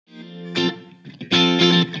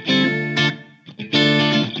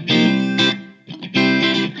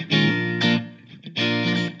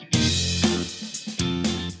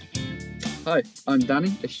Hi, I'm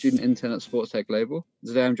Danny, a student intern at Sports Tech Global.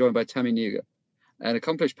 Today I'm joined by Tammy Nuga, an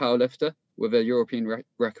accomplished powerlifter with a European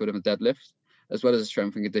record of a deadlift, as well as a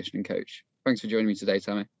strength and conditioning coach. Thanks for joining me today,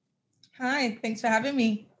 Tammy. Hi, thanks for having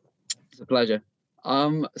me. It's a pleasure.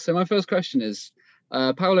 So my first question is,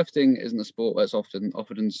 powerlifting isn't a sport that's often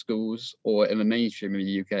offered in schools or in the mainstream in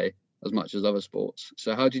the UK as much as other sports.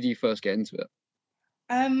 So how did you first get into it?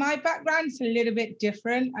 My background's a little bit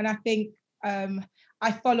different, and I think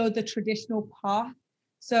I followed the traditional path.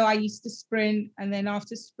 So I used to sprint, and then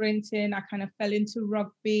after sprinting, I kind of fell into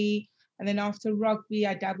rugby. And then after rugby,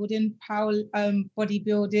 I dabbled in power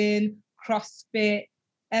bodybuilding, CrossFit.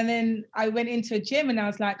 And then I went into a gym and I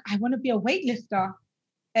was like, I want to be a weightlifter.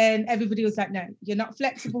 And everybody was like, no, you're not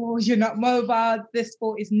flexible, you're not mobile, this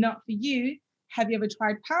sport is not for you. Have you ever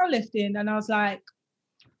tried powerlifting? And I was like,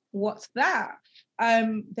 what's that?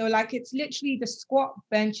 They were like, it's literally the squat,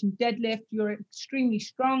 bench, and deadlift. You're extremely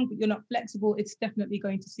strong, but you're not flexible. It's definitely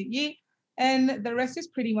going to suit you. And the rest is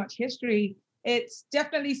pretty much history. It's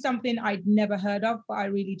definitely something I'd never heard of, but I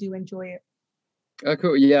really do enjoy it. Oh,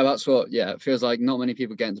 cool. Yeah, it feels like not many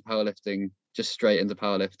people get into powerlifting, just straight into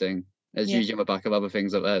powerlifting. It's usually on the back of other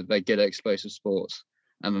things that they're good at explosive sports,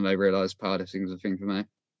 and then they realise powerlifting is a thing for me.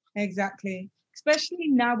 Exactly. Especially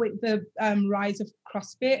now with the rise of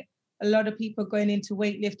CrossFit, a lot of people are going into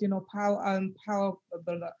weightlifting or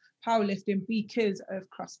powerlifting because of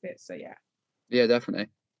CrossFit. So yeah. Yeah, definitely.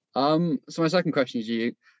 So my second question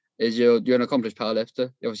is you're an accomplished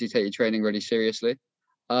powerlifter. You obviously take your training really seriously.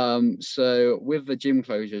 So with the gym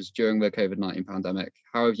closures during the COVID-19 pandemic,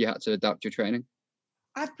 how have you had to adapt your training?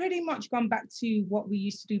 I've pretty much gone back to what we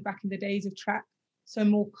used to do back in the days of track. So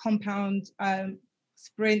more compound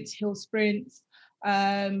sprints, hill sprints,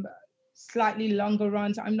 slightly longer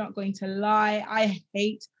runs. I'm not going to lie. I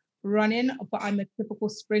hate running, but I'm a typical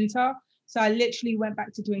sprinter. So I literally went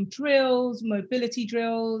back to doing drills, mobility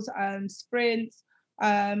drills, sprints.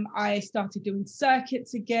 I started doing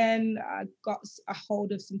circuits again. I got a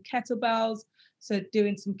hold of some kettlebells. So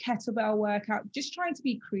doing some kettlebell workout, just trying to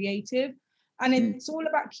be creative. And it's all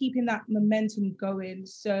about keeping that momentum going.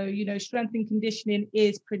 So, strength and conditioning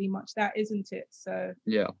is pretty much that, isn't it? So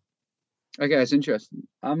yeah. Okay, it's interesting.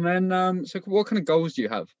 And then, so what kind of goals do you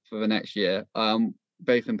have for the next year,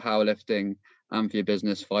 both in powerlifting and for your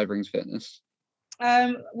business, Five Rings Fitness?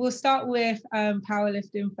 We'll start with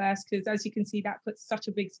powerlifting first, because as you can see, that puts such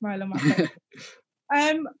a big smile on my face.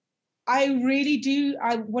 I really do.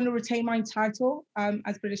 I want to retain my title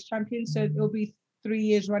as British champion. So it'll be 3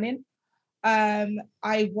 years running.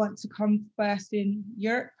 I want to come first in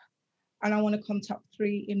Europe, and I want to come top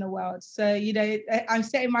 3 in the world. So, I'm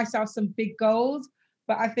setting myself some big goals,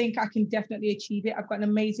 but I think I can definitely achieve it. I've got an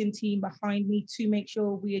amazing team behind me to make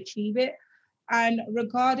sure we achieve it. And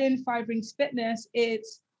regarding Five Rings Fitness,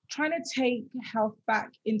 it's trying to take health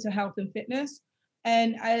back into health and fitness.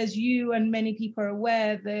 And as you and many people are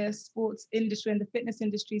aware, the sports industry and the fitness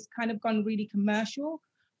industry has kind of gone really commercial,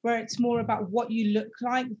 where it's more about what you look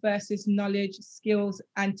like versus knowledge, skills,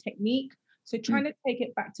 and technique. So trying to take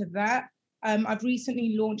it back to that. I've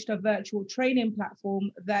recently launched a virtual training platform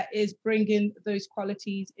that is bringing those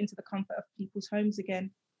qualities into the comfort of people's homes again.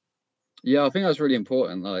 Yeah, I think that's really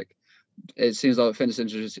important. Like, it seems like the fitness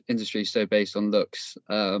industry is so based on looks,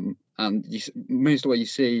 and most of what you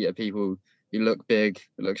see are people who look big,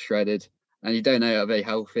 look shredded, and you don't know, are they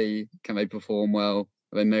healthy? Can they perform well?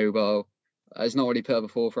 Are they mobile? It's not really put at the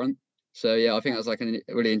forefront. So yeah, I think that's like a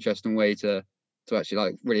really interesting way to actually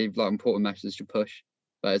like really like important messages to push.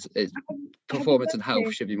 But it's performance and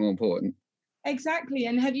health should be more important. Exactly.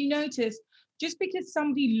 And have you noticed, just because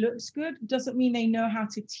somebody looks good doesn't mean they know how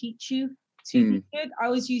to teach you to be good. I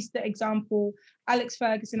always use the example, Alex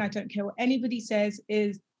Ferguson, I don't care what anybody says,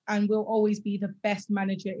 is and will always be the best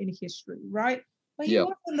manager in history, right? But he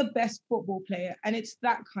wasn't the best football player. And it's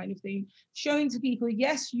that kind of thing. Showing to people,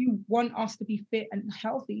 yes, you want us to be fit and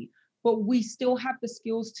healthy, but we still have the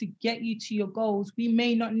skills to get you to your goals. We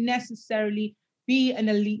may not necessarily be an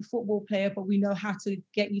elite football player, but we know how to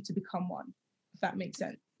get you to become one, if that makes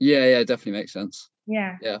sense. Yeah, it definitely makes sense.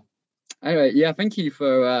 Yeah. Anyway, thank you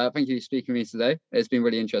for speaking to me today. It's been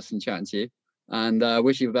really interesting chatting to you, and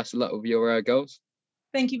wish you the best of luck with your goals.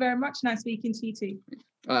 Thank you very much. Nice speaking to you too.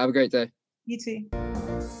 Have a great day. You too.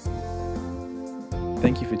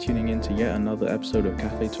 Thank you for tuning in to yet another episode of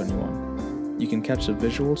Cafe 21. You can catch the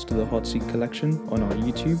visuals to the Hot Seat collection on our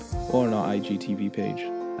YouTube or on our IGTV page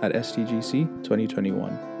at STGC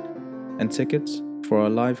 2021. And tickets for our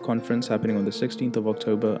live conference happening on the 16th of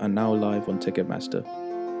October are now live on Ticketmaster.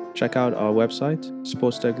 Check out our website,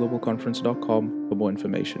 sportstechglobalconference.com, for more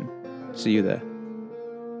information. See you there.